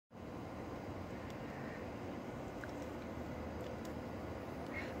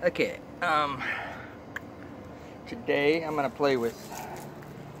Okay, today I'm gonna play with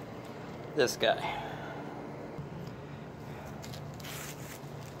this guy.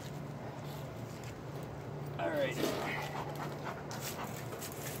 Alright.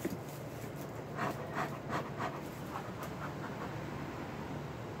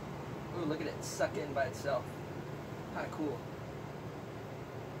 Ooh, look at it suck in by itself. Kinda cool.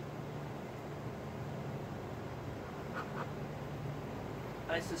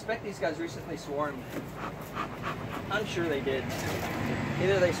 I suspect these guys recently swarmed. I'm sure they did.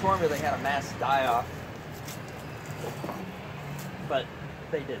 Either they swarmed or they had a mass die-off. But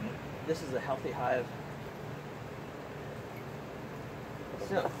they didn't. This is a healthy hive.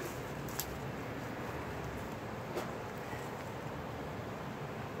 So,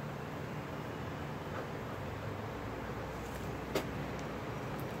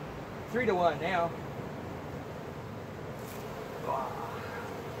 three to one now.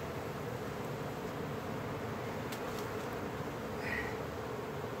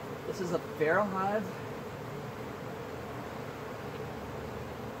 This is a feral hive.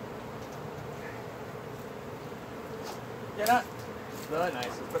 They're not the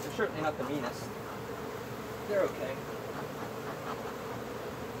nicest, but they're certainly not the meanest. They're okay.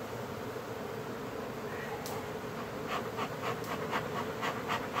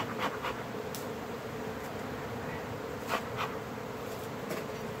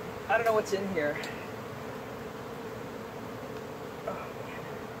 I don't know what's in here.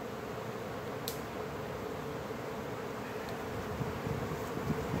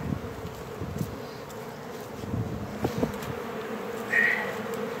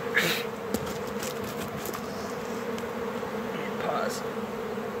 Pause.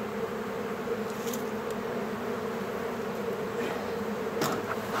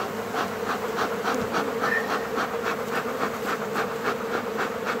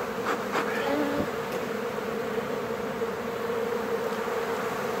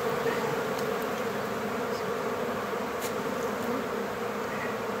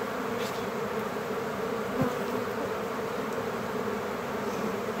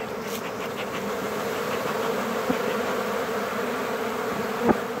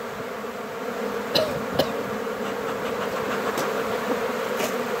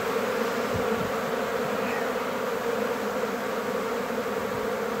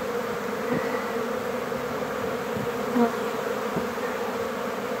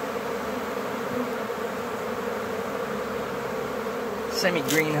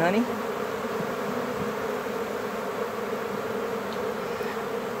 Semi-green honey.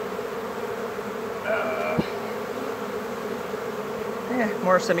 Yeah,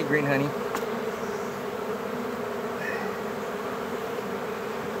 more semi-green honey.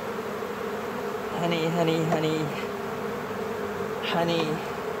 Honey, honey, honey, honey,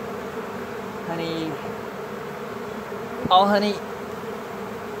 honey, all honey.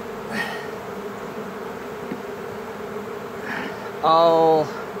 All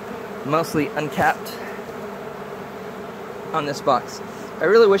mostly uncapped on this box. I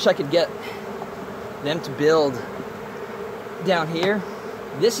really wish I could get them to build down here.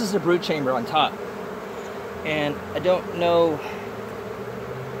 This is the brood chamber on top, and I don't know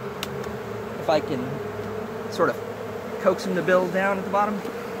if I can sort of coax them to build down at the bottom.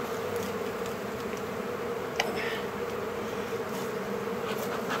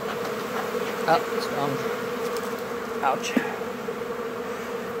 Oh, it's wrong. Ouch.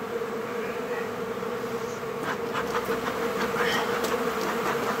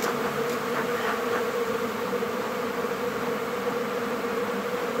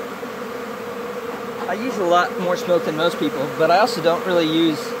 I use a lot more smoke than most people, but I also don't really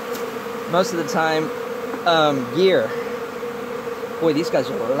use, most of the time, gear. Boy, these guys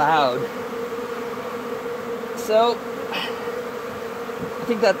are loud. So, I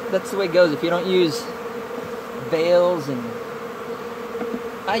think that's the way it goes. If you don't use veils, and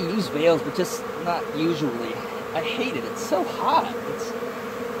I use veils, but just not usually. I hate it. It's so hot. It's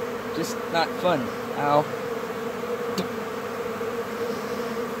just not fun. Ow.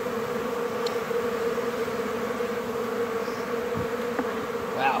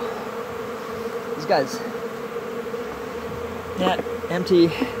 Wow. These guys. Yeah, empty.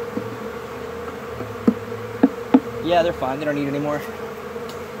 Yeah, they're fine. They don't need any more.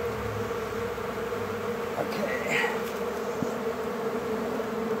 Okay.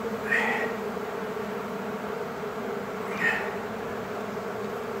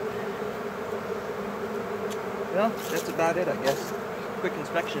 Well, that's about it, I guess. Quick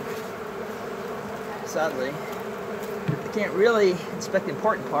inspection. Sadly, I can't really inspect the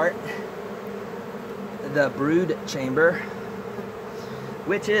important part, the brood chamber.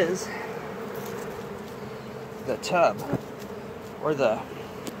 which is the tub, or the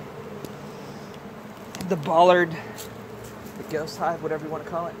bollard, the ghost hive, whatever you want to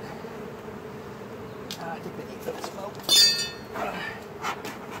call it. I think they need some smoke.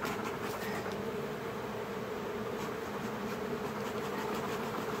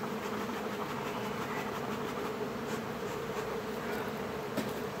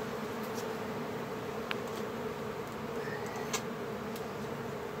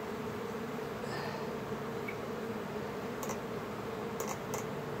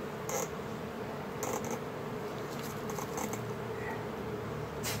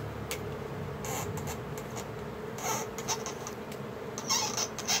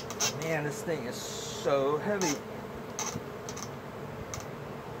 Man, this thing is so heavy.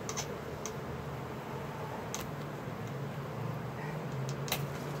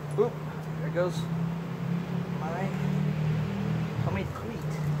 Oop, there goes my homemade cleat.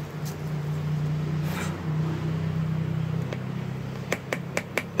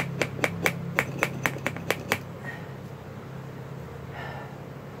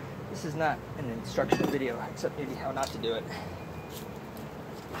 This is not an instruction video, except maybe how not to do it.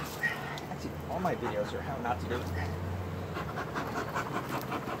 Actually, all my videos are how not to do it.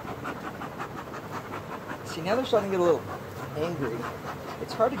 See, now they're starting to get a little angry.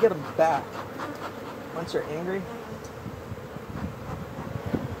 It's hard to get them back once they're angry.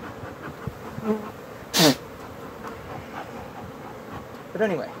 But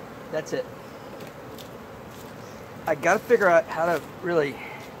anyway, that's it. I gotta figure out how to really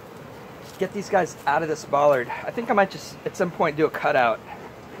get these guys out of this bollard. I think I might just at some point do a cutout.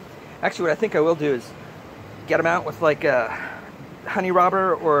 Actually, what I think I will do is get them out with like a honey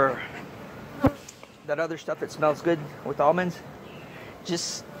robber or that other stuff that smells good with almonds.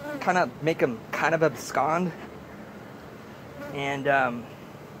 Just kind of make them kind of abscond and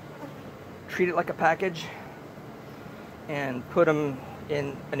treat it like a package and put them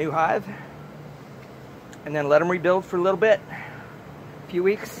in a new hive and then let them rebuild for a little bit, a few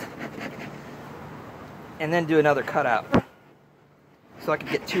weeks, and then do another cutout so I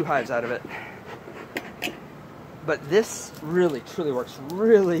can get 2 hives out of it. But this really truly works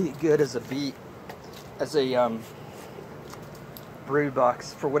really good as a brood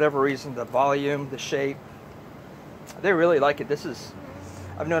box. For whatever reason, the volume, the shape, they really like it. This is,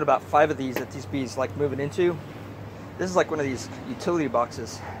 I've known about 5 of these that these bees like moving into. This is like one of these utility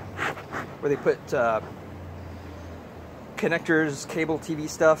boxes where they put connectors, cable TV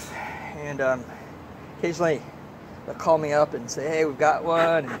stuff, and occasionally they'll call me up and say, hey, we've got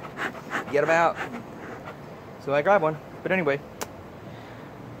one, and get them out. So I grab one. But anyway,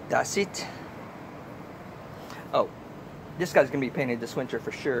 that's it. Oh, this guy's gonna be painted this winter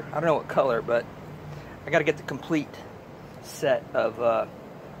for sure. I don't know what color, but I gotta get the complete set of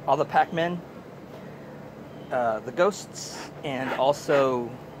all the Pac-Men, the ghosts, and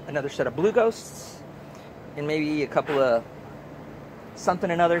also another set of blue ghosts, and maybe a couple of something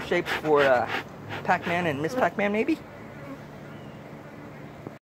and other shapes for Pac-Man and Miss Pac-Man maybe.